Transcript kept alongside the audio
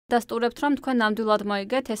დასტურებთ, რომ თქვენ ნამდვილად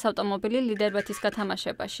მოიგეთ ეს ავტომობილი ლიდერბეთის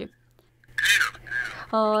გათამაშებაში.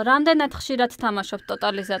 რამდენად ხშირად თამაშობთ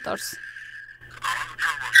ტოტალიზატორს?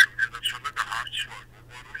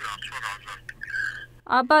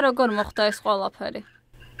 აბა როგორ მოხდა ეს ყველაფერი?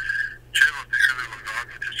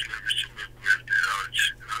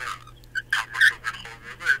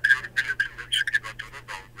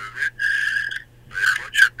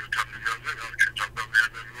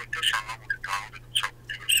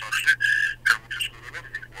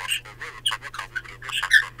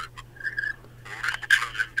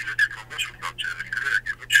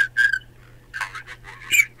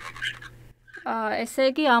 ესე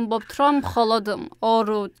იგი ამბობთ, რომ მხოლოდ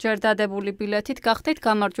 2 ჯერ დადებული ბილეთით გახდით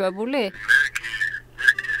გამარჯვებული?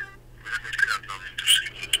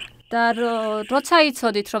 და როცა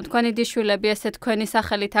იცოდით, რომ თქვენი დიშვილები ესე თქვენი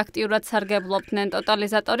სახელით აქტიურად სარგებლობდნენ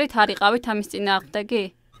ტოტალიზატორით, არ იყავით ამის წინააღმდეგი?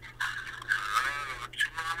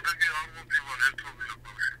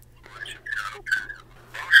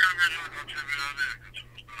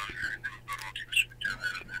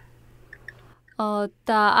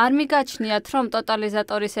 და არ მიგაჩნიათ, რომ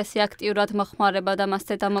ტოტალიზატორის ესე აქტიურად მოხმარება და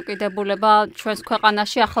მასზე დამოკიდებულება ჩვენს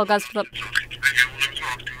ქვეყანაში ახალგაზრდებს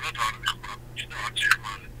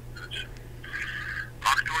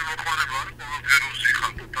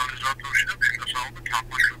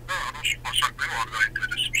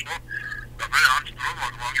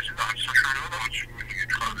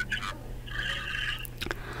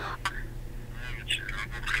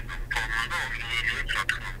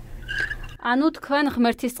ანუ თქვენ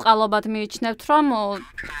ღმერთის წყალობად მიიჩნევთ, რომ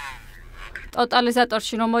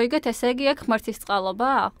ტოტალიზატორში რომ მოიგეთ, ესე იგი ეგ ღმერთის წყალობა?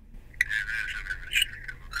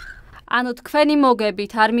 ანუ თქვენი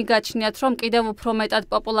მოგებით არ მიგაჩნიათ, რომ კიდევ უფრო მეტად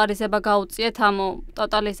პოპულარიზება გაუწიეთ ამ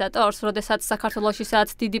ტოტალიზატორს, როდესაც საქართველოში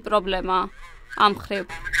სადაც დიდი პრობლემაა ამ ხრივ?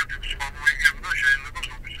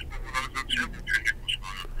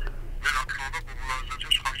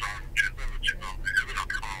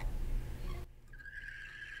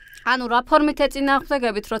 ანუ რა ფორმით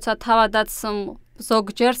ეწინააღმდეგებით, როცა თავადაც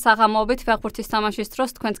ზოგჯერ საღამოობით ფეხბურთის თამაშის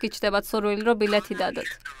დროს თქვენც გიჩნდებათ სურვილი, რომ ბილეთი დადოთ?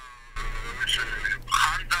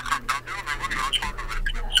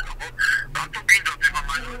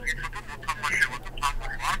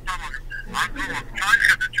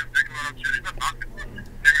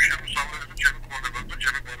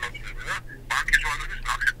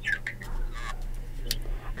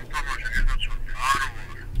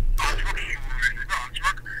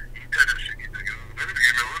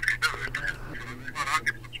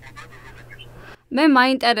 მე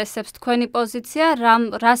მაინტერესებს თქვენი პოზიცია,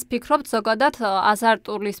 რას ფიქრობთ ზოგადად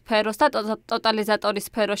აზარტული სფეროს და ტოტალიზატორის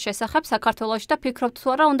სფეროს შესახებ საქართველოში და ფიქრობთ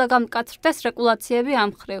თუ არა უნდა გამკაცრდეს რეგულაციები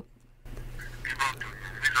ამ ხრივ?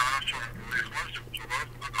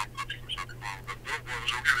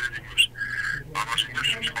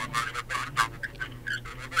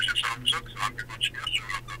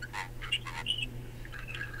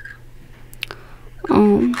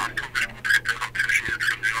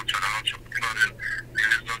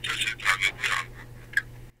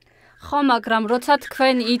 ხო, მაგრამ როცა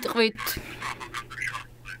თქვენ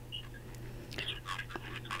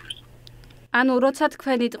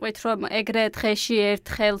იტყვით რომ ეგრე დღეში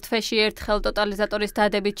ერთხელ, თვეში ერთხელ ტოტალიზატორის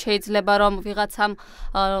დადებით შეიძლება რომ ვიღაცამ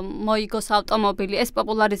მოიგოს ავტომობილი, ეს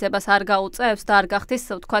პოპულარიზებას არ გაუწევს და არ გახდის,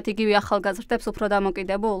 ვთქვათ, იგივე ახალგაზრდებს უფრო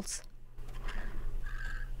დამოკიდებულს?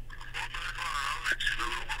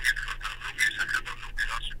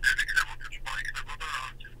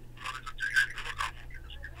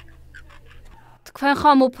 თქვენ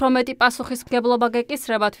ხომ უფრო მეტი პასუხისმგებლობა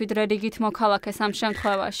გეკისრებათ, ვიდრე რიგით მოქალაქეს ამ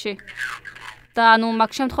შემთხვევაში. და ანუ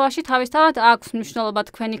მაგ შემთხვევაში თავისთავად აქვს მნიშვნელობა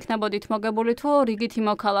თქვენ იქნებოდით მოგებული თუ რიგითი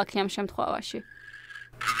მოქალაქე ამ შემთხვევაში.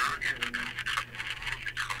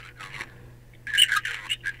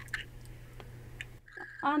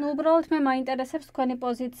 ანუ უბრალოდ მე მაინტერესებს თქვენი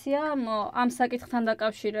პოზიცია ამ საკითხთან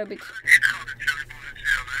დაკავშირებით.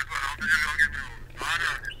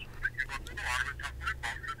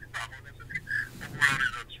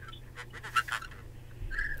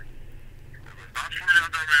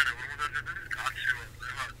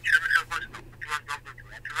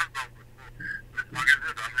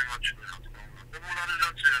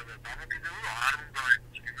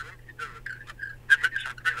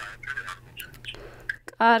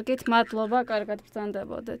 კარგით, მადლობა, კარგად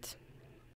ბრძანდებოდეთ.